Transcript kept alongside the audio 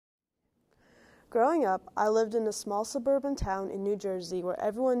Growing up, I lived in a small suburban town in New Jersey where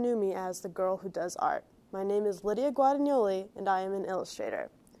everyone knew me as the girl who does art. My name is Lydia Guadagnoli, and I am an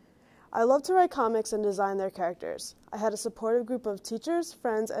illustrator. I love to write comics and design their characters. I had a supportive group of teachers,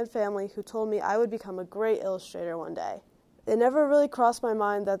 friends, and family who told me I would become a great illustrator one day. It never really crossed my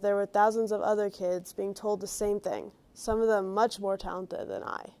mind that there were thousands of other kids being told the same thing, some of them much more talented than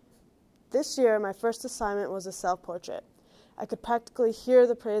I. This year, my first assignment was a self-portrait. I could practically hear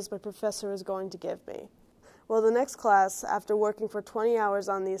the praise my professor was going to give me. Well, the next class, after working for 20 hours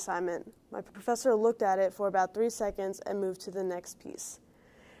on the assignment, my professor looked at it for about 3 seconds and moved to the next piece.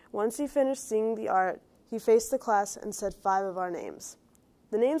 Once he finished seeing the art, he faced the class and said 5 of our names.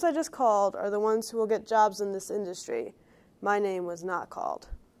 The names I just called are the ones who will get jobs in this industry. My name was not called.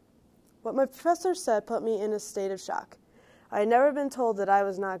 What my professor said put me in a state of shock. I had never been told that I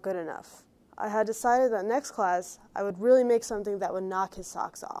was not good enough. I had decided that next class, I would really make something that would knock his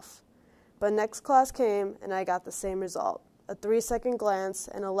socks off. But next class came, and I got the same result, a 3-second glance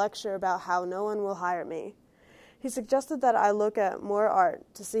and a lecture about how no one will hire me. He suggested that I look at more art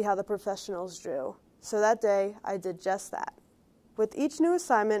to see how the professionals drew. So that day, I did just that. With each new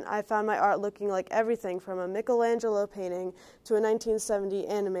assignment, I found my art looking like everything from a Michelangelo painting to a 1970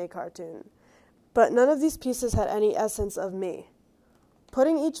 anime cartoon. But none of these pieces had any essence of me.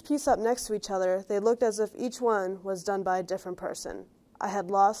 Putting each piece up next to each other, they looked as if each one was done by a different person. I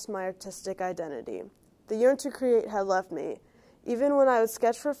had lost my artistic identity. The yearn to create had left me. Even when I would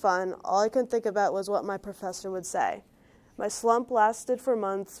sketch for fun, all I could think about was what my professor would say. My slump lasted for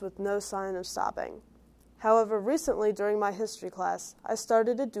months with no sign of stopping. However, recently during my history class, I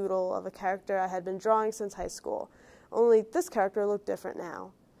started a doodle of a character I had been drawing since high school, only this character looked different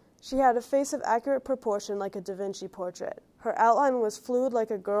now. She had a face of accurate proportion like a Da Vinci portrait. Her outline was fluid like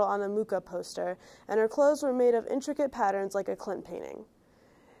a girl on a Mucha poster, and her clothes were made of intricate patterns like a Klimt painting.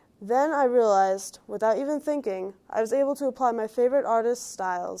 Then I realized, without even thinking, I was able to apply my favorite artists'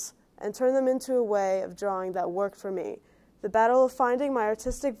 styles and turn them into a way of drawing that worked for me. The battle of finding my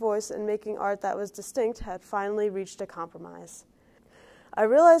artistic voice and making art that was distinct had finally reached a compromise. I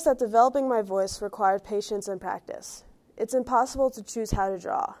realized that developing my voice required patience and practice. It's impossible to choose how to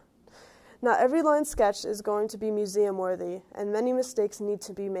draw. Not every line sketched is going to be museum-worthy, and many mistakes need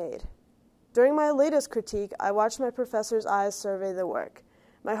to be made. During my latest critique, I watched my professor's eyes survey the work.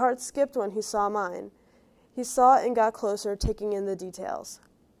 My heart skipped when he saw mine. He saw and got closer, taking in the details.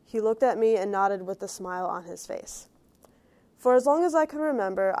 He looked at me and nodded with a smile on his face. For as long as I could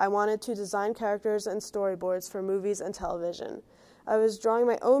remember, I wanted to design characters and storyboards for movies and television. I was drawing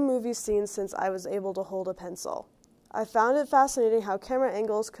my own movie scenes since I was able to hold a pencil. I found it fascinating how camera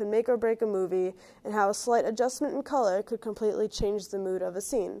angles could make or break a movie and how a slight adjustment in color could completely change the mood of a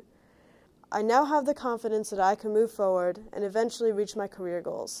scene. I now have the confidence that I can move forward and eventually reach my career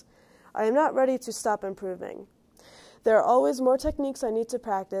goals. I am not ready to stop improving. There are always more techniques I need to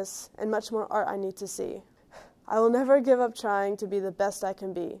practice and much more art I need to see. I will never give up trying to be the best I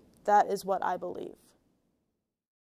can be. That is what I believe.